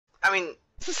I mean,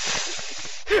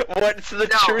 what's the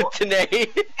truth today?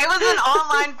 It was an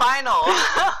online final,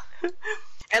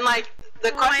 and like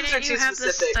the questions are too specific. Why didn't you have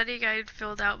the study guide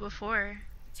filled out before?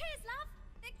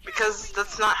 Because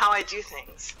that's not how I do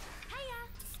things.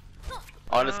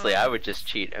 Honestly, I would just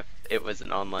cheat if it was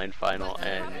an online final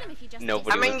and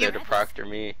nobody was there to proctor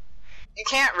me. You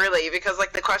can't really, because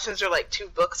like the questions are like too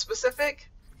book specific,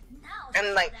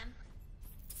 and like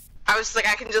I was like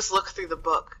I can just look through the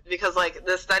book because like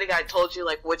the study guide told you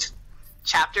like which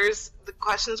chapters the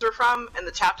questions were from, and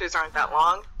the chapters aren't that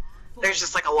long. There's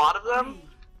just like a lot of them.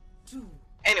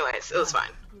 Anyways, it was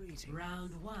fine.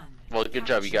 Well, good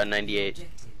job, you got 98.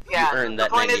 Yeah, you earned that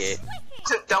the point 98. is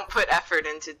don't put effort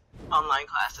into online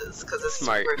classes because it's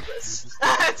Smart. worthless.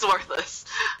 It's worthless.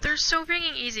 They're so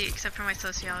freaking easy, except for my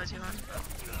sociology one.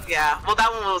 Yeah, well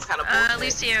that one was kind of bullshit.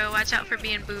 Lucio, watch out for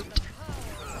being booped.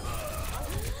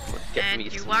 And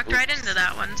you walked boops. right into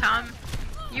that one, Tom.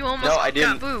 You almost No, I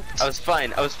didn't. got booped. I was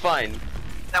fine. I was fine.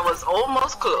 That was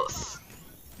almost close.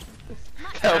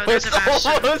 That there's was a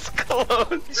bastion. almost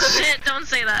close. Shit, don't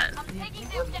say that.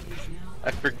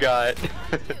 I forgot.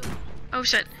 Oh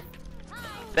shit.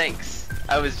 Thanks.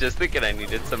 I was just thinking I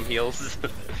needed some heals.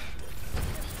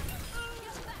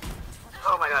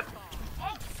 Oh my god.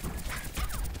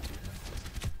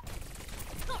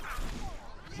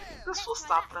 This will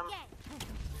stop them.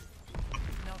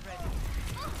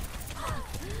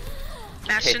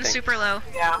 Bastion's super low.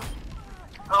 Yeah.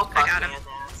 Oh, I got him.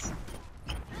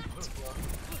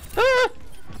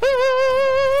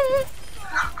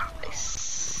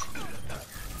 Nice.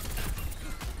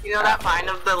 You know that vine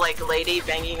of the like lady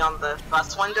banging on the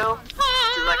bus window? She's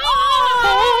like,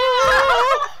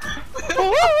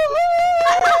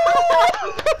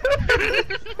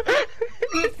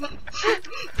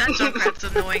 That Junkrat's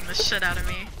annoying the shit out of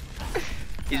me.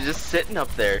 He's just sitting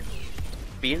up there,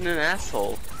 being an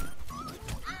asshole.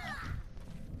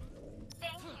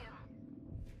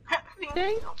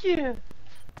 Thank you.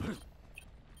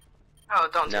 Oh,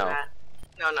 don't do that.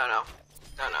 No, no, no.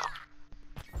 No, no.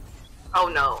 Oh,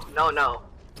 no. No, no.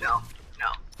 No.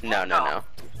 No. No, no, no.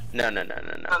 No, no, no, no,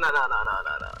 no. No, no, no, no,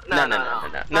 no, no, No, no, no, no,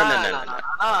 no,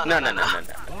 no, no, no, no, no,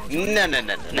 no, no,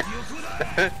 no, no, no.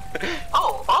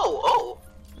 Oh, oh,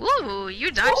 Ooh,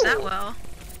 you dodged that well.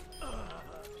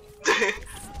 oh.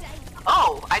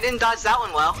 Oh, I didn't dodge that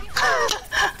one well.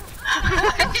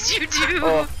 What did you do?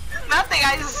 Oh. Nothing,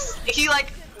 I just, he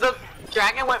like, the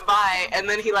dragon went by, and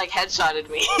then he like headshotted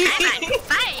me. I'm on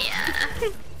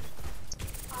fire!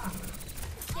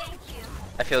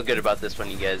 I feel good about this one,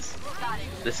 you guys.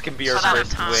 This can be our Shut up,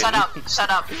 first Tom. win. Shut up, shut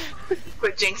up.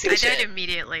 Quit jinxing I shit. died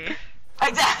immediately.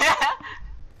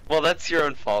 Well, that's your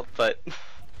own fault, but...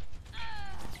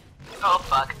 Oh,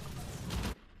 fuck.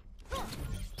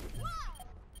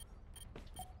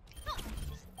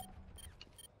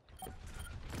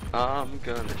 I'm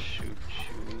gonna shoot.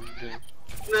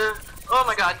 Oh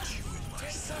my god.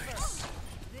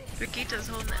 Rikita's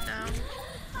holding it down.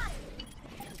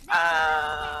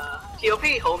 POP,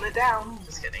 holding it down.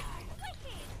 Just kidding.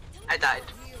 I died.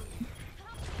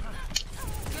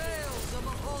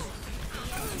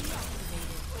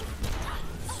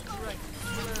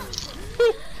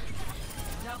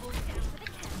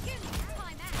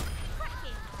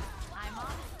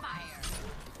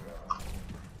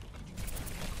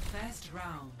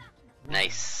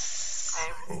 Nice.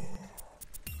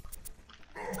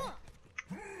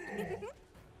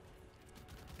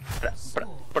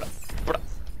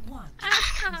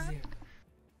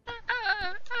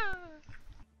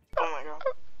 Oh my god.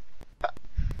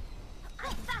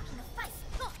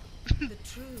 The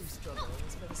true struggle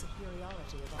is for the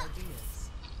superiority of ideas.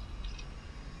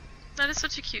 That is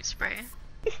such a cute spray.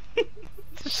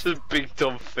 Just a big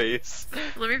dumb face.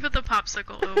 Let me put the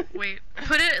popsicle. Oh, wait.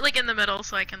 Put it like in the middle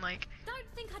so I can like. Don't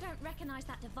think I don't recognize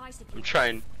that device again. I'm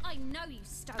trying. I know you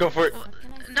stole Go for it. Well,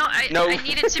 no, I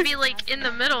need it to be like in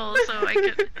the middle so I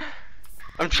could.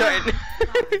 I'm trying.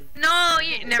 No,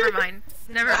 never mind.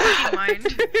 Never fucking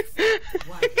mind.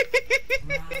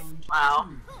 Wow.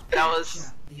 That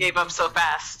was... gave up so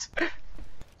fast.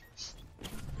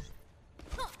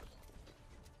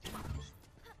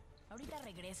 Ahorita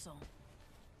regreso.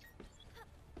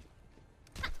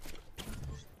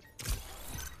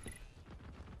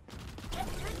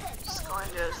 Just going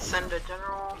to send a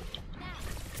general...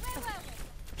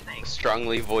 Thanks.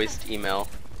 Strongly voiced email.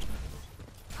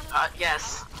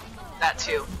 Yes. That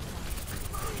too.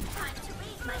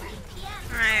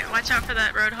 Alright, watch out for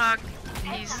that roadhog.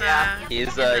 He's Yeah. He's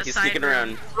in the he's side sneaking room.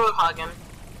 around. Roadhogging.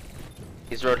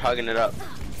 He's road hogging it up.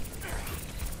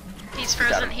 He's Got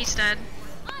frozen, him. he's dead.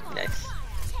 Nice.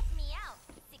 Check me out.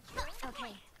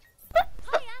 Okay.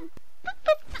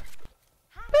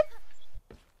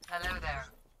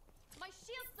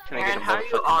 how are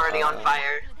you already on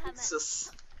fire? It's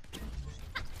just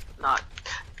not.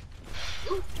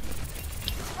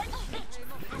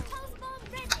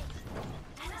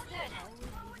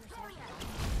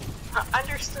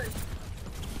 Understood.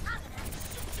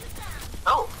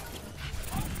 Oh.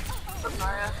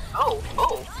 Samara. Oh.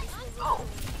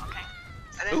 Okay.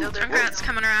 I didn't know there was. Junkrat's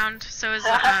coming around. So is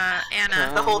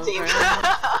Anna. The whole team.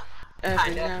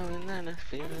 Every now and then I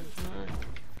feel it,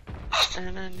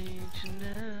 and I need you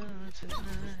now tonight.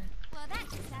 Well, that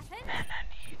just happened. And I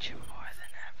need you more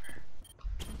than ever.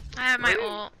 I have my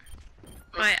ult,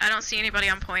 but I don't see anybody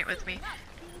on point with me.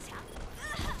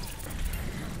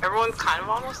 Everyone's kind of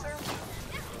almost there.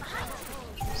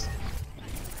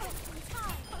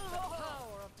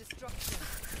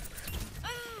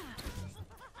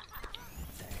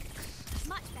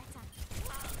 Much better.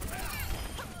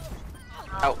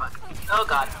 Ow. Oh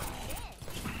god.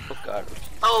 Oh god.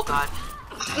 Oh god.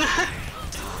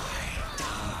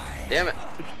 Damn it.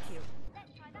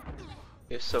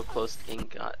 You're so close to getting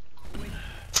got.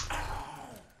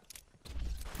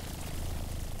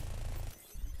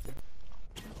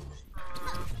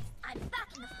 I'm back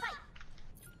in the fight.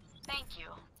 Thank you.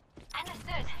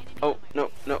 Understood. Oh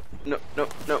no. I'm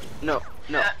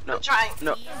trying.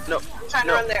 No. I'm trying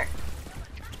to run there.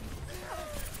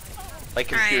 My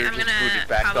computer I'm just gonna booted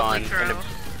back probably on throw. and a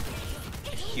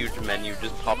huge menu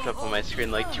just popped up on my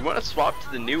screen like, do you want to swap to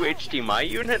the new HDMI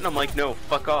unit? And I'm like, no,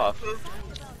 fuck off.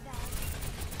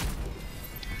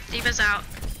 Diva's out.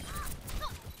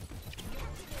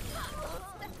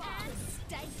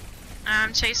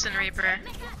 I'm chasing Reaper.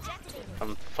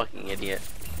 I'm a fucking idiot.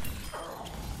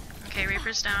 Okay,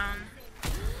 Reaper's down.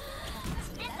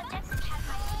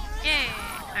 Yay!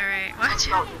 Alright, watch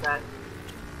Don't out. do that.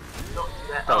 Don't do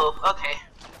that. Don't. Oh, okay.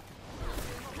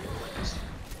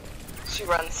 She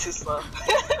runs too slow.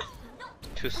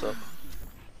 Too slow.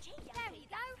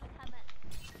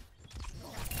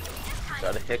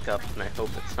 Got a hiccup, and I hope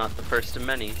it's not the first of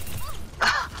many.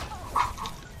 I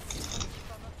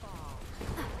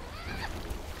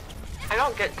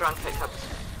don't get drunk hiccups.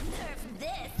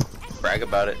 Brag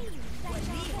about it.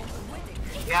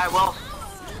 Yeah, I will.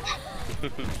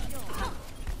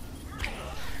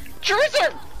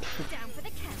 Chaser! Down for the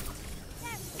count.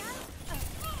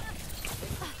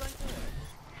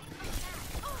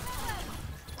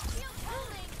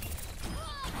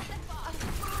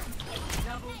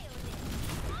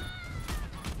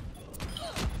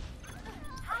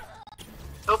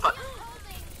 Oh fuck.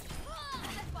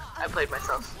 I played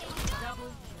myself.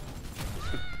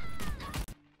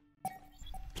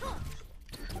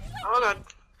 Oh god.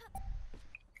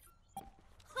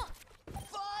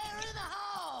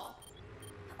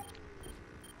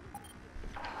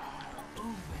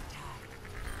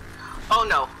 Oh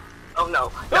no. Oh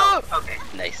no. No. Okay.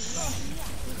 Nice.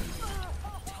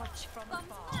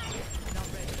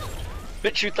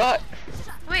 Bitch, you thought?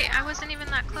 Wait, I wasn't even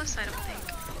that close, I don't think.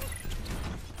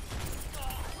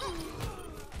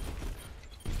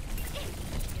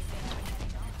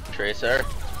 Tracer.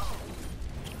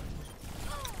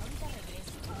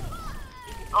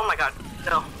 Oh my god.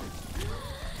 No.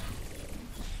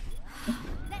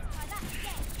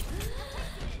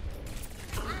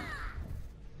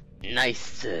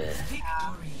 Nice. Anya?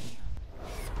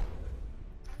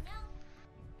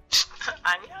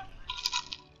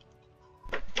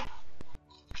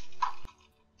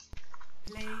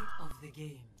 Play of the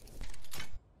game.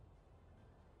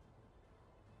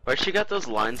 Why she got those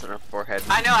lines on her forehead?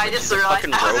 I know, I Like just she's a realized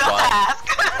fucking I was robot. gonna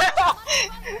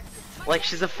ask. Like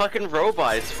she's a fucking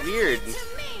robot. It's weird.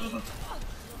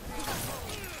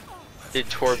 Did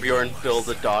Torbjorn build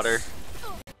a daughter?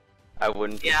 I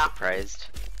wouldn't be surprised.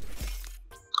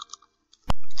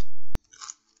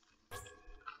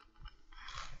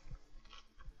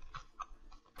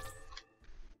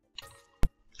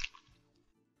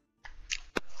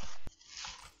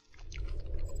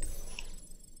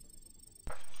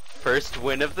 First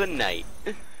win of the night.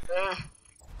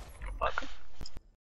 Fuck.